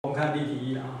看例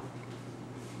题1啊。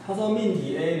他说命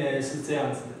题 A 呢是这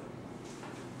样子的，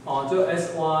哦，就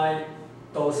S、Y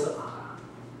都是 R。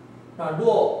那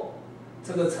若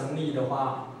这个成立的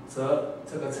话，则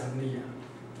这个成立啊。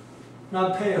那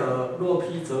配合若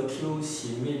P 则 Q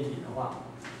型命题的话，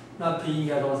那 P 应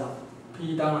该多少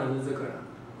 ？P 当然是这个了，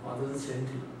哦，这是前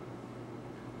提。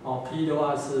哦 ，P 的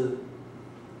话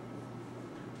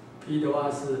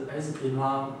是 S 平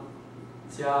方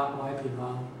加 Y 平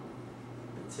方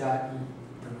加1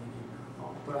等于0，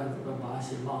哦，不然我把它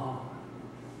写冒号。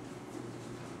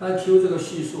那 Q 这个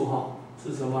序数哈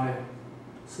是什么呢？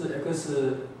是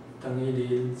x 等于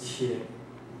0且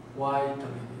y 等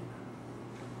于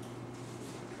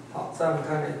0。好，再我们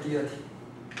看第二题。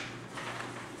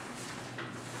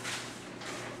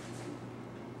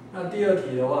那第二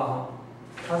题的话哈，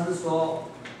它是说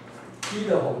P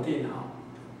的否定啊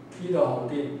 ，P 的否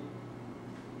定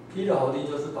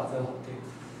就是把这个否定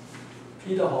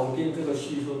 ，P 的否定这个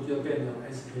序数就变成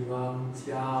s 平方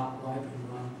加 y 平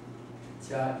方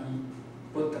加1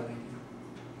不等于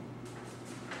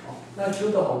0。哦，那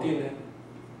Q 的否定呢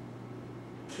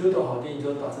 ？Q 的否定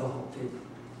就是把这个否定，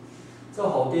这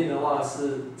否定的话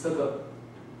是这个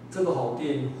否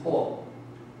定或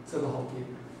这个否定。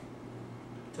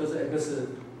就是 x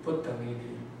不等于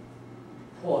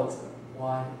0，或者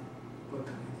y 不等于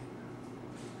0。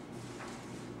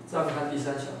再看第3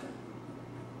小题。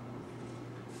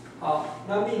好，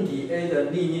那命题 A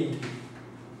的逆命题，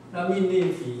那逆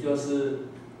命题就是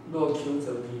若 Q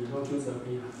则 P， 若 Q 则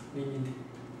P 啊，逆命题。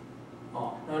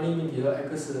哦，那逆命题的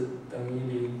x 等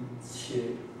于0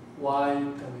且 y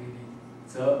等于0，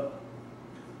则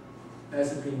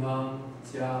s 平方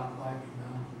加 y 平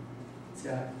方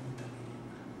加1等于0。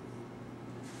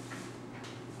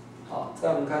好，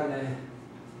再我们看呢，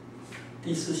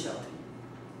第4小题。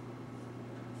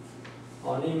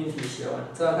哦，逆命题写完了，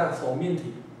再来看否命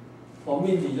题。否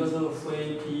命题就是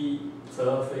非 P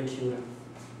则非 Q 了，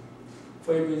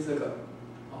非 P 这个，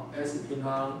哦 ，s 平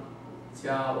方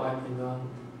加 y 平方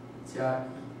加1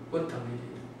不等于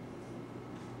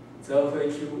0，则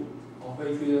非 Q， 哦，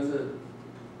非 Q 就是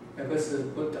x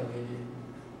不等于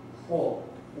0，或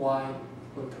y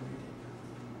不等于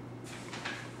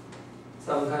0。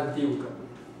再我们看第5个。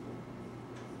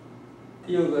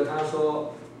第5个他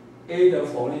说 A 的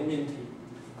否定命题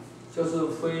就是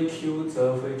非 Q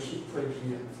则非 P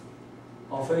了，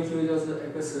哦，非 Q 就是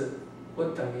x 不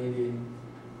等于0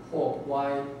或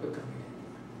y 不等于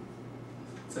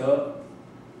0，则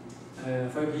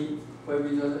非 P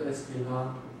就是 s 平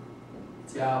方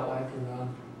加 y 平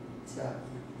方加1。